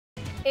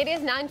It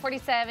is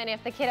 9:47.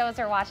 If the kiddos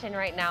are watching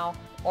right now,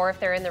 or if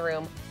they're in the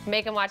room,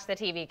 make them watch the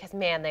TV because,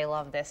 man, they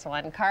love this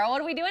one. Carl, what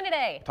are we doing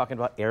today? We're talking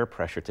about air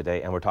pressure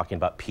today, and we're talking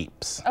about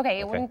Peeps. Okay,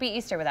 it wouldn't be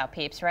Easter without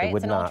Peeps, right?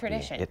 It's an old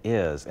tradition. It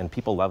is, and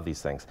people love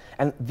these things.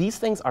 And these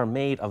things are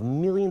made of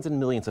millions and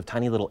millions of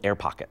tiny little air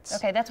pockets.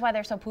 Okay, that's why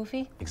they're so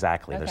poofy?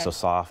 Exactly. Okay. They're so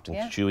soft and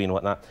chewy and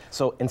whatnot.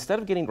 So instead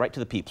of getting right to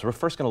the Peeps, we're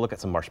first going to look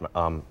at some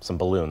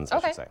balloons, I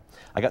should say.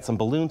 I got some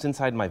balloons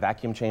inside my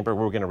vacuum chamber.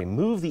 We're going to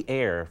remove the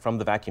air from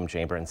the vacuum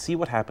chamber and see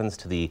what happens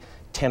to the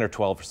 10 or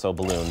 12 or so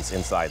balloons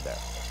inside there.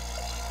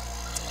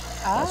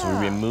 As we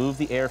remove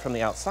the air from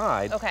the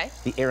outside,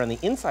 the air on the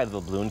inside of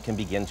the balloon can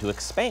begin to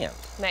expand.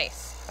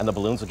 Nice. And the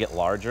balloons will get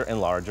larger and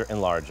larger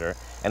and larger.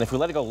 And if we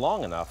let it go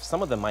long enough,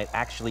 some of them might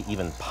actually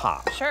even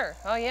pop. Sure.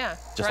 Oh, yeah.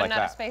 Just running like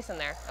out of space in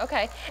there.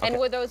 Okay. And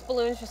were those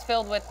balloons just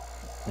filled with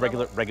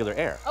regular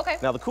air? Okay.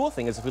 Now, the cool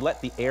thing is if we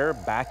let the air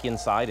back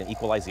inside and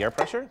equalize the air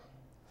pressure,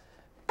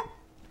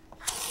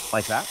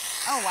 like that.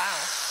 Oh,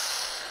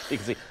 wow. You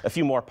can see a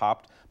few more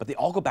popped, but they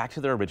all go back to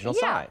their original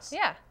size.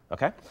 Yeah.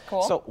 Okay?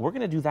 Cool. So we're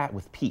going to do that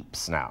with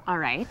Peeps now. All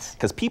right.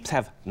 Because Peeps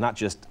have not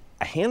just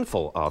a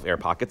handful of air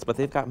pockets, but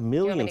they've got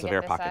millions of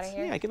air pockets.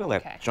 Yeah, get all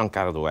that junk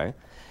out of the way.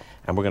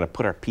 And we're going to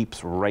put our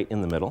Peeps right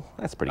in the middle.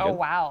 That's pretty good. Oh,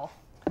 wow.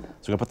 So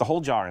we're going to put the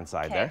whole jar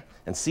inside there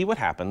and see what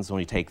happens when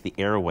we take the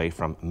air away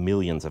from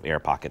millions of air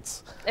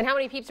pockets. And how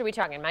many Peeps are we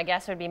talking? My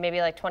guess would be maybe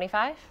like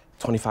 25?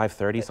 25,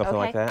 30, something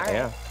like that. All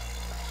right.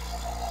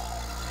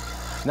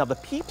 Now, the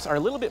Peeps are a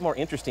little bit more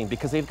interesting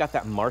because they've got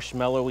that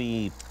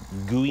marshmallowy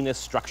gooiness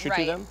structure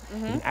to them. You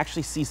can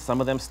actually see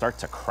some of them start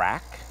to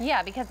crack.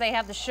 Yeah, because they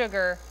have the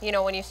sugar, you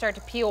know, when you start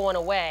to peel one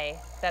away,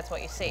 that's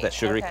what you see. That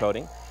sugary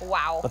coating.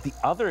 Wow. But the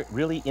other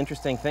really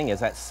interesting thing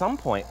is at some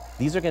point,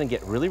 these are going to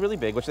get really, really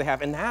big, which they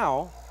have, and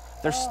now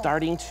they're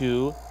starting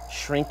to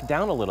shrink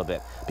down a little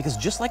bit. Because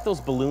just like those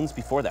balloons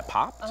before that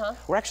popped,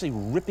 we're actually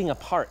ripping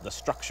apart the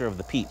structure of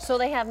the Peep. So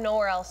they have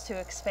nowhere else to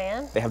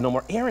expand? They have no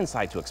more air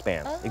inside to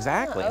expand.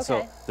 Exactly.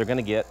 So they're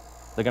going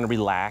to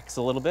relax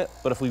a little bit.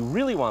 But if we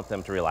really want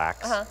them to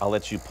relax, I'll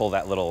let you pull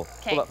that little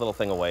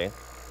thing away.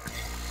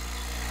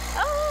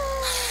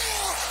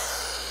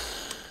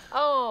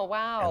 Oh,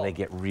 wow. And they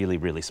get really,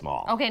 really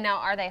small. Okay, now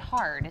are they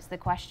hard is the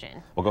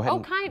question. Well, go ahead.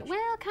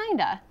 Oh,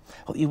 kinda.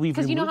 Well,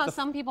 because you know how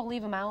some people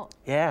leave them out?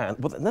 Yeah,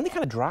 well, then they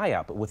kind of dry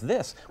out. But with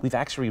this, we've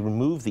actually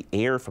removed the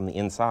air from the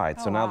inside.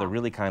 So now they're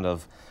really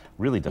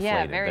deflated.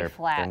 Yeah, very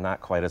flat. They're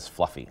not quite as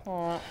fluffy.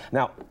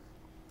 Now,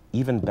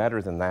 even better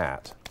than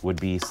that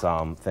would be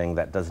something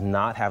that does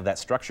not have that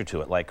structure to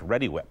it, like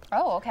Reddi Wip.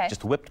 Oh, okay.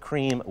 Just whipped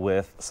cream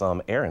with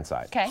some air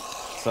inside. Okay.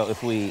 So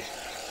if we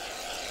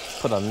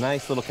put a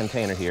nice little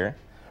container here,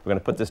 we're going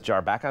to put this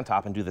jar back on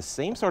top and do the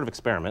same sort of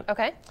experiment.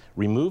 Okay.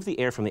 Remove the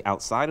air from the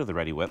outside of the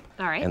Reddi Wip.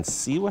 All right. And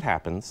see what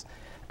happens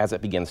as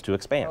it begins to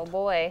expand. Oh,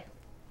 boy.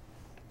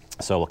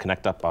 So we'll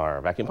connect up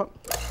our vacuum pump,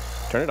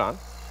 turn it on.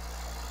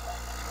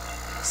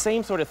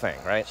 Same sort of thing,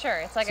 right? Sure.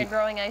 It's like a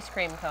growing ice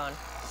cream cone.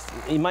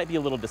 You might be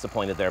a little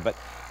disappointed there, but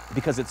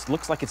because it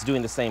looks like it's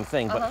doing the same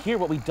thing. But here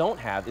what we don't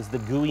have is the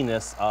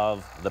gooiness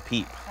of the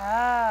Peep.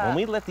 When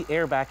we let the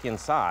air back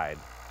inside,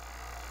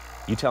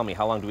 you tell me,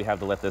 how long do we have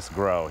to let this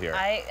grow here?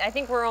 I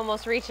think we're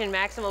almost reaching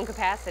maximum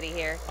capacity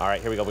here. All right,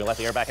 here we go. We let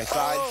the air back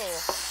inside.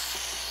 Oh.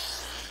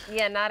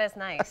 Yeah, not as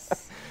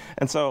nice.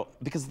 And so,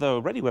 because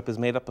the Reddi Wip is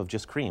made up of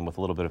just cream with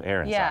a little bit of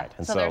air inside. Yeah,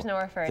 and so there's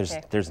nowhere for it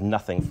to. There's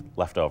nothing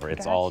left over.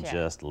 It's all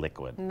just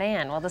liquid.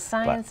 Man, well, the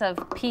science of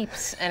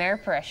Peeps and air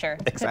pressure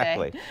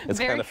Exactly. today. It's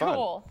kind of fun. Very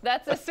cool.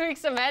 That's this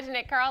week's Imagine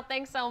It. Carl,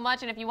 thanks so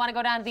much. And if you want to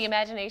go down to the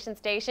Imagination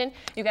Station,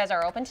 you guys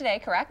are open today,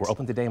 correct? We're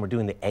open today, and we're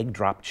doing the egg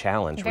drop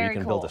challenge, where you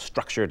can build a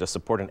structure to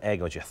support an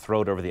egg as you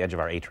throw it over the edge of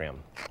our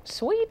atrium.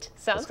 Sweet.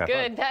 Sounds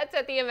good. That's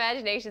at the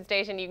Imagination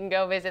Station. You can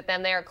go visit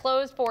them. They are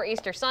closed for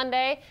Easter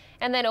Sunday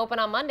and then open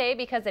on Monday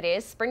because it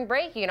is spring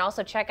break. You can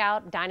also check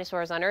out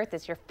Dinosaurs on Earth.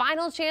 It's your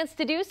final chance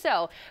to do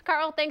so.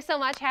 Carl, thanks so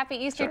much. Happy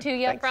Easter to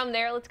you. From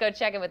there, let's go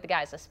check in with the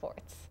guys with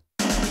sports.